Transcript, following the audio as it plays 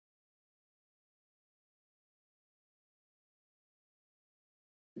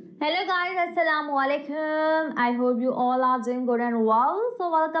Hello guys, assalamu alaikum. I hope you all are doing good and well. So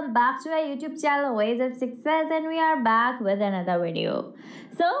welcome back to our YouTube channel Ways of Success, and we are back with another video.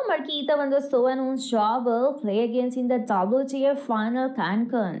 So Marketa Vondrousova and Ons Jabeur play against in the WTA final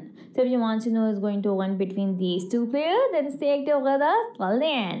Cancun. So if you want to know who's going to win between these two players, then stay active with us till the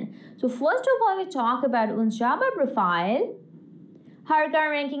end. So first of all, we talk about Ons Jabeur profile. Her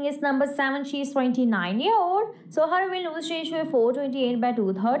current ranking is number 7. She is 29-year-old. So her win-lose ratio is 428 by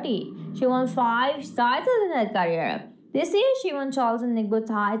 230. She won 5 titles in her career. This year she won Charles and Nick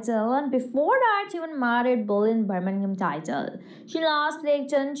title, and before that she won Marriott Bull in Birmingham title. She lost played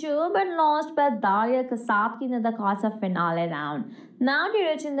Cancun but lost by Daria Kasatkina in the quarter finale round. Now to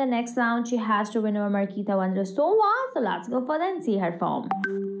reach in the next round, she has to win over Marketa Vondrousova. So let's go further and see her form.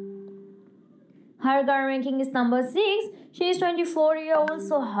 Her current ranking is number 6. She is 24-year-old,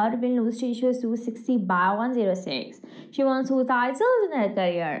 so her win-lose ratio is 260 by 106. She won 2 titles in her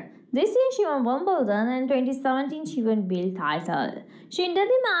career. This year she won Wimbledon, and in 2017 she won Bill title. She entered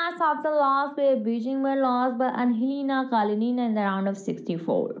the match after loss by Beijing but lost by Angelina Kalinina in the round of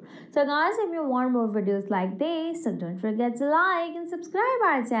 64. So guys, if you want more videos like this, so don't forget to like and subscribe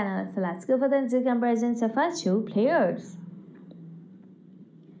our channel. So let's go for the comparisons of our two players.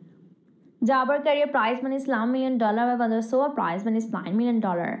 Jabeur career prize money is $11 million, while Vondrousova prize money is $9 million.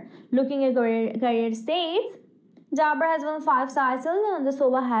 Looking at career stats, Jabeur has won 5 titles and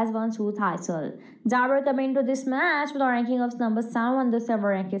Vondrousova has won 2 titles. Jabeur came into this match with a ranking of number 7 and Vondrousova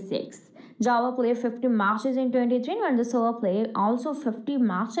ranking 6. Jabeur played 50 matches in 23 and Vondrousova played also 50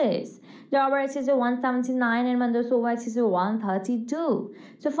 matches. Jabeur is 179 and Vondrousova is 132.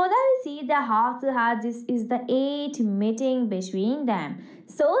 So for that we see they have to have this is the 8th meeting between them.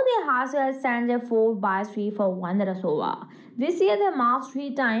 So they have to have standard 4-3 for Vondrousova. This year they matched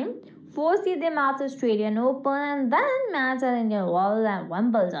 3 times. First year they matched Australian Open and then matched at Indian Wells and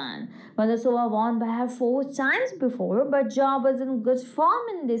Wimbledon. Vondrousova won by her 4 times before, but Jabeur is in good form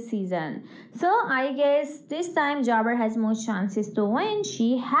in this season. So I guess this time Jabeur has more chances to win.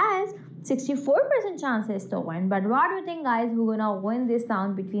 She has 64% chances to win. But what do you think, guys? Who's gonna win this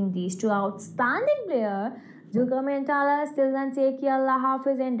round between these two outstanding players? Do comment tell us. Till then, take care. Allah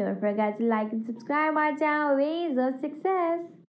Hafiz, and don't forget to like and subscribe our channel Ways of Success.